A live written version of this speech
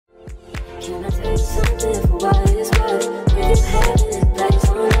Can I tell you something for what it's worth? If you had it, back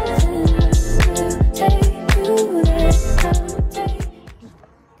on nothing. Take you there.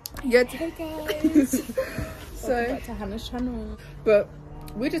 Yeah. Hey guys. So welcome back to Hannah's channel. but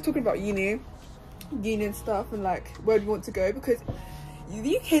we're just talking about uni and stuff, and like where we want to go, because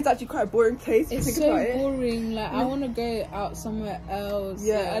the UK is actually quite a boring place. It's so boring. Like I want to go out somewhere else.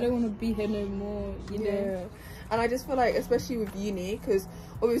 Yeah, like, I don't want to be here no more. You know. And I just feel like, especially with uni, because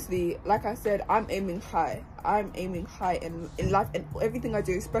obviously, like I said, I'm aiming high in life, and everything I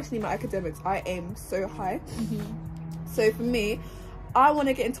do, especially my academics, I aim so high. So for me, I want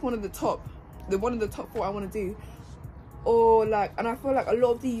to get into one of the top 4 I want to do, or like, and I feel like a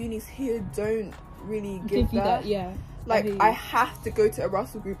lot of the unis here don't really give you that. Yeah, like I have to go to a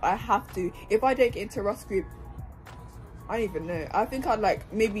Russell group. I have to. If I don't get into a Russell group, I don't even know. I think I'd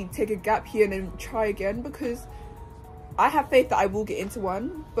like maybe take a gap here and then try again, because I have faith that I will get into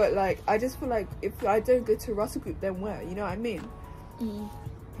one. But like, I just feel like if I don't go to a Russell group, then where? You know what I mean?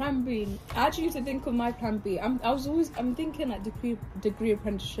 Plan B. I actually used to think of my plan B. I'm thinking like degree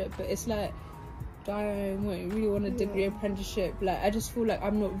apprenticeship, but it's like, I really want a degree apprenticeship. Like I just feel like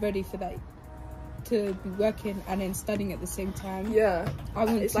I'm not ready for that, to be working and then studying at the same time. Yeah,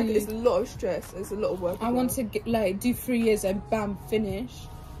 it's like it's a lot of stress. It's a lot of work. I want to get, like, do 3 years and bam, finish,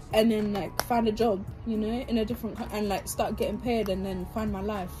 and then like find a job, you know, in a different and like start getting paid and then find my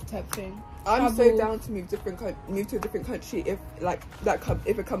life type thing. I'm so down to move to a different country if like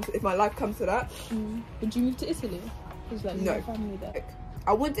if my life comes to that. Would you move to Italy? Because like no, family there.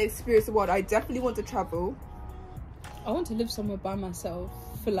 I want to experience the world. I definitely want to travel. I want to live somewhere by myself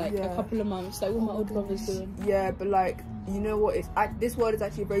for like a couple of months, like what my old brother's doing. Yeah, but like, you know what? This world is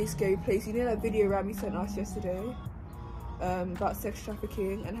actually a very scary place. You know that video Rami sent us yesterday, about sex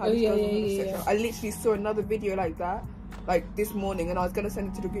trafficking and how these girls are sex. I literally saw another video like that, like this morning, and I was gonna send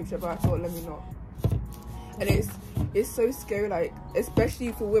it to the group chat, but I thought, let me not. And it's so scary, like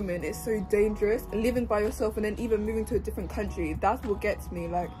especially for women. It's so dangerous living by yourself, and then even moving to a different country. That's what gets me.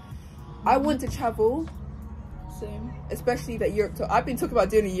 Like, I want to travel. Same. Especially that Europe tour. I've been talking about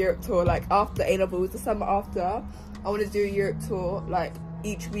doing a Europe tour, like after A-levels, the summer after. I want to do a Europe tour, like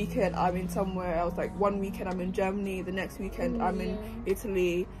each weekend I'm in somewhere else. Like one weekend I'm in Germany, the next weekend I'm in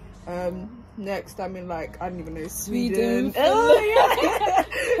Italy, next I'm in like, I don't even know, Sweden. Oh yeah.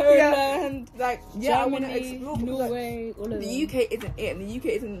 Poland. Like, yeah, Germany, I want to explore, Norway, like, all of the UK isn't it, and the UK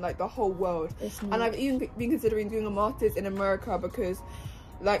isn't like the whole world. And I've even been considering doing a master's in America, because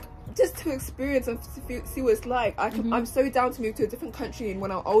like, just to experience and see what it's like. I'm so down to move to a different country, and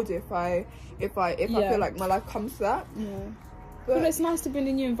when I'm older, if I feel like my life comes to that. But it's nice to be in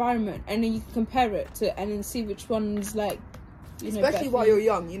a new environment, and then you can compare it to, and then see which one's like, especially while you're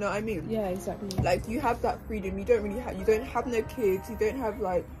young, you know what I mean? Yeah, exactly. Like, you have that freedom. You don't have no kids. You don't have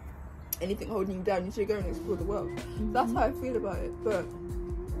like anything holding you down. You should go and explore the world. That's how I feel about it. But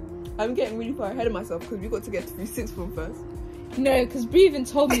I'm getting really far ahead of myself, because we've got to get through sixth form first. No, because Bree even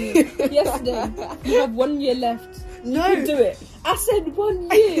told me yesterday, you have 1 year left. No, you can do it. I said 1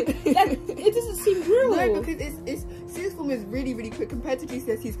 year. Like, it doesn't seem real. No, because it's sixth form is really, really quick compared to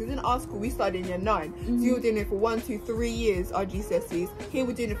GCSEs. Because in our school we started in year 9, so you were doing it for 1, 2, 3 years. Our GCSEs here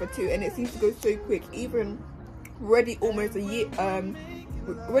we're doing it for 2, and it seems to go so quick. Even already almost a year,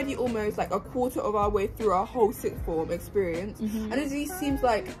 already almost like a quarter of our way through our whole sixth form experience, and it just seems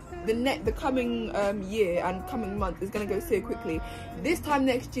like the coming year and coming month is going to go so quickly. This time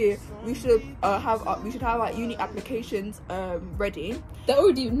next year we should have our uni applications ready. They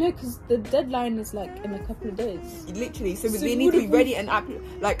already because the deadline is like in a couple of days, literally. So they need to be ready and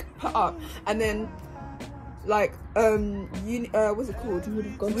put up, and then like what's it called? We would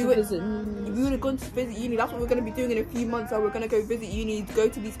have gone to visit uni. We would have gone to visit uni. That's what we're going to be doing in a few months. We're going to go visit uni, go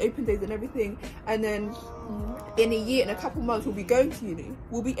to these open days and everything, and then in a year, in a couple months, we'll be going to uni.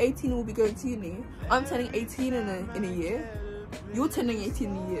 We'll be 18 and we'll be going to uni. I'm turning 18 in a year. You're turning 18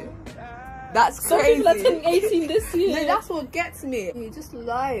 in a year. That's crazy. Some people are turning 18 this year. No, that's what gets me. Just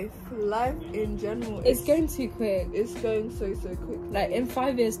life in general. It's going too quick. It's going so quick. Like in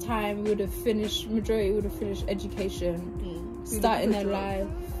 5 years' time, we would have finished. Majority would have finished education, starting their life.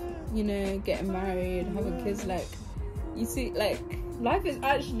 You know, getting married, having kids. Like, you see, like life is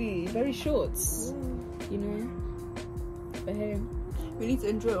actually very short. You know, but hey, we need to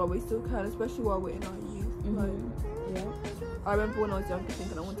enjoy it while we still can, especially while we're in our youth. Yeah. I remember when I was younger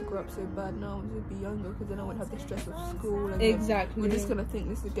thinking I want to grow up so bad. Now I want to be younger, because then I won't have the stress of school. And exactly. We're just gonna think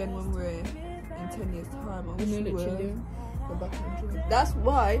this again when we're in 10 years' time. I wish we were go back and enjoy it.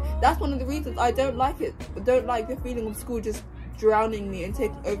 That's one of the reasons I don't like it. I don't like the feeling of school just drowning me and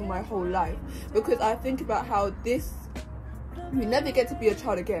taking over my whole life, because I think about how this you never get to be a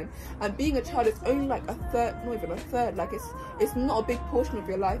child again. And being a child is only like a third, not even a third, like it's not a big portion of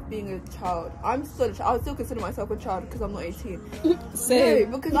your life being a child. I'm still a child. I would still consider myself a child because I'm not 18.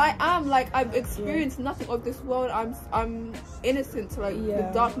 Same. No, because I am, like, I've experienced nothing of this world. I'm innocent to like the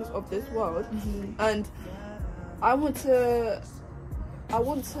darkness of this world. And I want to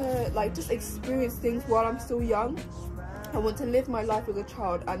like just experience things while I'm still young. I want to live my life as a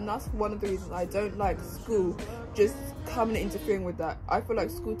child, and that's one of the reasons I don't like school just coming and interfering with that. I feel like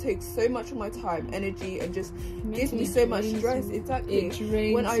school takes so much of my time, energy, and just gives me so much stress.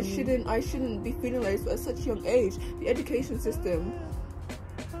 Exactly. When I shouldn't be feeling like this at such a young age. The education system,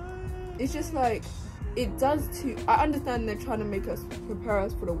 it's just like, it does too. I understand they're trying to make us, prepare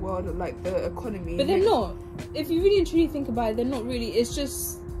us for the world and like the economy, but they're not. If you really and truly think about it, they're not really. It's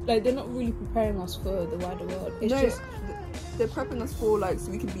just like they're not really preparing us for the wider world. It's just they're prepping us for, like,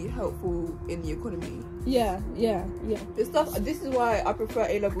 so we can be helpful in the economy. Yeah. This is why I prefer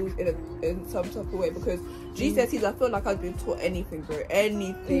A-levels in some type of way, because GCSEs, I feel like I've been taught anything, bro.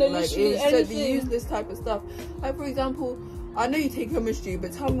 Anything. No, like, it's so the useless type of stuff. Like, for example, I know you take chemistry,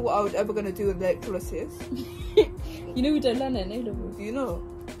 but tell me what I was ever going to do with electrolysis. You know we don't learn it in A-levels. Do you know?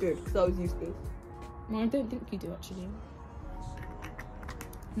 Good, because I was useless. No, I don't think you do, actually.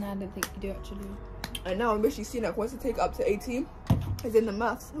 No, I don't think you do, actually. And now I'm actually seeing, like, once you take it up to 18, it's in the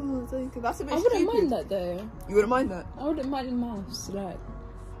maths. Oh, that's a bit I wouldn't stupid. mind that, though. You wouldn't mind that? I wouldn't mind in maths, like,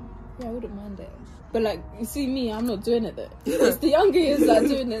 yeah, I wouldn't mind it. But, like, you see me, I'm not doing it, though. It's the younger years that are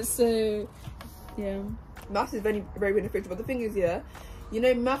doing it, so, yeah. Maths is very, very beneficial, but the thing is, yeah, you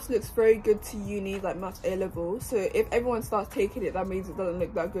know, maths looks very good to uni, like maths A-level. So if everyone starts taking it, that means it doesn't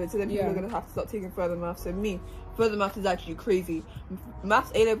look that good. So then people are going to have to start taking further maths. So further maths is actually crazy. Maths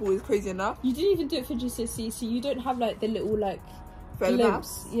A-level is crazy enough. You didn't even do it for GCSE, so you don't have, like, the little, like, further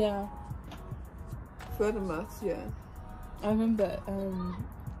glimpse. maths? Yeah. Further maths, yeah. I remember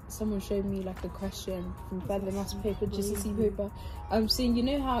someone showed me, like, a question from further maths paper, GCSE paper. Saying, you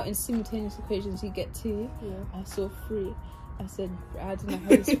know how in simultaneous equations you get 2? Yeah. I saw 3. I said, I don't know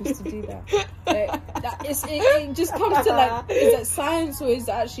how you're supposed to do that. Like, it just comes to, like, is that science or is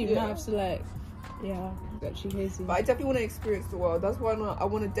that actually maths? Like, yeah, it's actually crazy. But I definitely want to experience the world. That's why I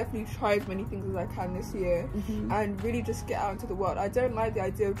want to definitely try as many things as I can this year, and really just get out into the world. I don't like the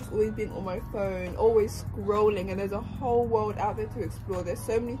idea of just always being on my phone, always scrolling, and there's a whole world out there to explore. There's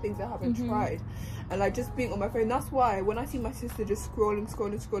so many things I haven't tried, and like just being on my phone. That's why when I see my sister just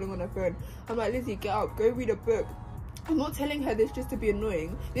scrolling on her phone, I'm like, Lizzie, get out, go read a book. I'm not telling her this just to be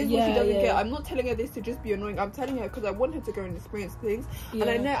annoying. This is what she doesn't get. I'm not telling her this to just be annoying. I'm telling her because I want her to go and experience things. And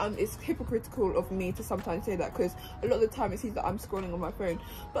I know it's hypocritical of me to sometimes say that, because a lot of the time it seems that I'm scrolling on my phone.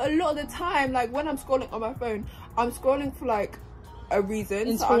 But a lot of the time, like when I'm scrolling on my phone, I'm scrolling for like a reason.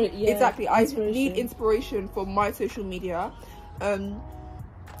 Exactly. I need inspiration for my social media.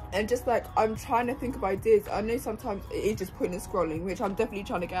 And just like I'm trying to think of ideas. I know sometimes it is just pointless scrolling, which I'm definitely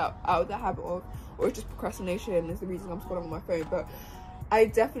trying to get out of the habit of, or it's just procrastination is the reason I'm scrolling on my phone. But I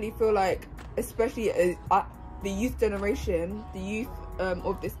definitely feel like, especially the youth generation, the youth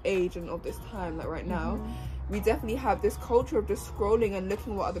of this age and of this time, like right now, we definitely have this culture of just scrolling and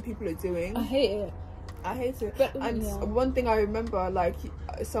looking what other people are doing. I hate it. But, one thing I remember, like,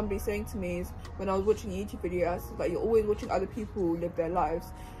 somebody saying to me is, when I was watching a YouTube video, I was like, you're always watching other people live their lives.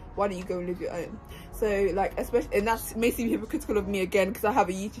 Why don't you go and live your own? So, like, especially, and that may seem hypocritical of me again, because I have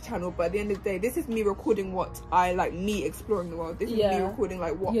a YouTube channel, but at the end of the day, this is me recording what I like, me exploring the world. This is me recording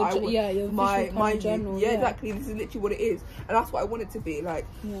like what I want, my journal. Yeah, exactly. This is literally what it is, and that's what I want it to be. Like,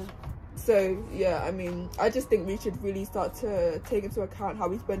 so yeah, I mean, I just think we should really start to take into account how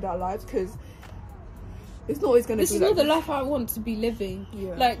we spend our lives, because it's not always going to be this is like not the life I want to be living.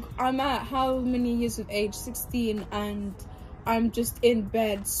 Like, I'm at how many years of age? 16, and I'm just in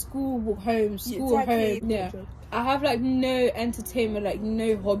bed, school, home, school, home. Yeah. I have like no entertainment, like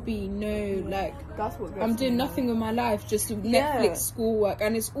no hobby, no like. That's what I'm doing nothing with my life, just Netflix, schoolwork,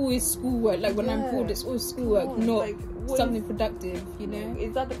 and it's always schoolwork. Like when I'm bored, it's always schoolwork, not like, something productive. You know?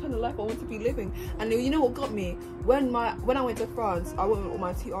 Is that the kind of life I want to be living? And you know what got me? When I went to France, I went with all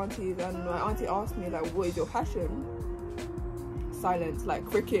my two aunties, and my auntie asked me like, "What is your passion?" Silence, like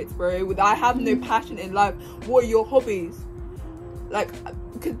crickets, bro. I have no passion in life. What are your hobbies? Like,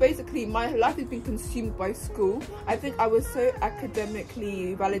 because basically my life has been consumed by school. I think I was so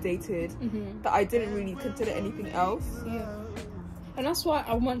academically validated that I didn't really consider anything else. And that's why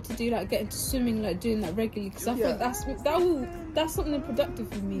I want to do like get into swimming, like doing that regularly, because I think that's something productive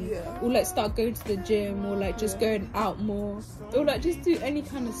for me. Or like start going to the gym, or like just going out more, or like just do any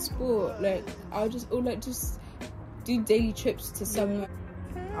kind of sport. Like just do daily trips to somewhere.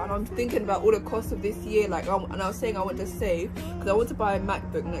 And I'm thinking about all the costs of this year, like, and I was saying I want to save because I want to buy a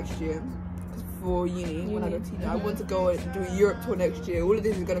MacBook next year for uni. When I go to uni, I want to go and do a Europe tour next year. All of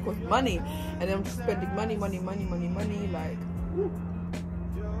this is going to cost money, and then I'm just spending money, like.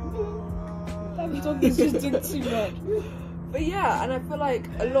 That talk is just doing too much. But yeah, and I feel like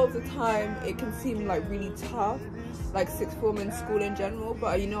a lot of the time it can seem like really tough, like sixth form in school in general.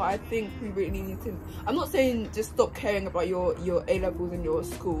 But you know, I think we really need to. I'm not saying just stop caring about your A levels in your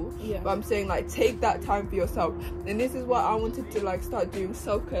school, but I'm saying like take that time for yourself. And this is why I wanted to like start doing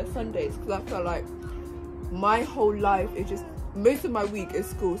self-care Sundays, because I felt like my whole life is just, most of my week is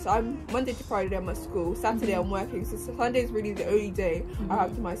school. So I'm Monday to Friday I'm at school, Saturday I'm working, so Sunday is really the only day I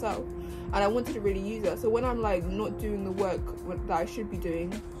have to myself. And I wanted to really use that. So when I'm like not doing the work that I should be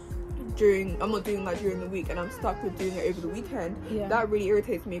doing I'm not doing that during the week, and I'm stuck with doing it over the weekend, that really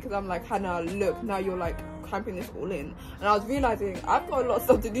irritates me, because I'm like, Hannah, look, now you're like cramping this all in. And I was realizing I've got a lot of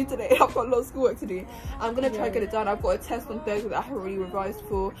stuff to do today. I've got a lot of schoolwork to do. I'm gonna try to get it done. I've got a test on Thursday that I haven't really revised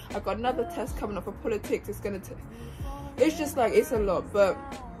for. I've got another test coming up for politics. It's just like, it's a lot. But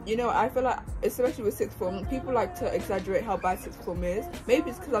you know, I feel like, especially with sixth form, people like to exaggerate how bad sixth form is.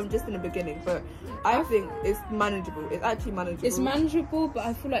 Maybe it's because I'm just in the beginning, but I think it's manageable. It's actually manageable. It's manageable, but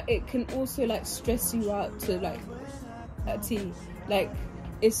I feel like it can also like stress you out to like a T. Like,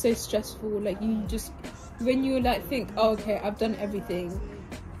 it's so stressful. Like, you just, when you like think, oh, okay, I've done everything,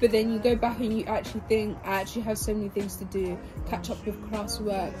 but then you go back and you actually think, I actually have so many things to do, catch up with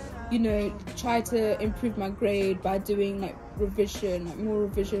classwork, you know, try to improve my grade by doing like revision, like more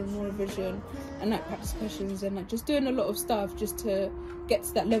revision, and like practice questions, and like just doing a lot of stuff just to get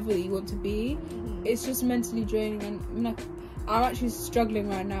to that level that you want to be. It's just mentally draining, and like, I'm actually struggling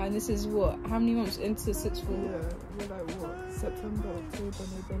right now, and this is what, how many months into sixth form? Yeah, we're like what, September, October,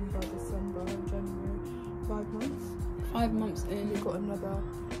 November, December, January, 5 months? 5 months in. We've got another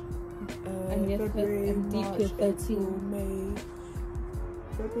February, and March, DP 13. April, May.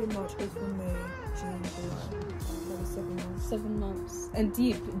 February, March, April, May, June, July. That was 7 months. 7 months. And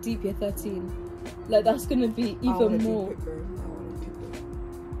deep year 13. Like, that's gonna be even more.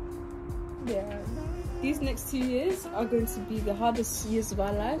 Yeah. These next 2 years are going to be the hardest years of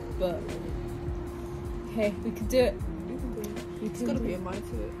our life, but hey, we can do it. It's gotta be a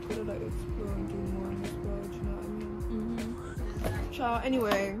mindset. Gotta like explore and do more in this world, you know what I mean? Ciao.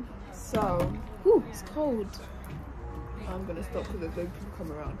 Anyway, so. Ooh, it's cold. I'm gonna stop because there's no people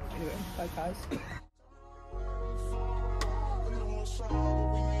come around. Anyway, bye guys.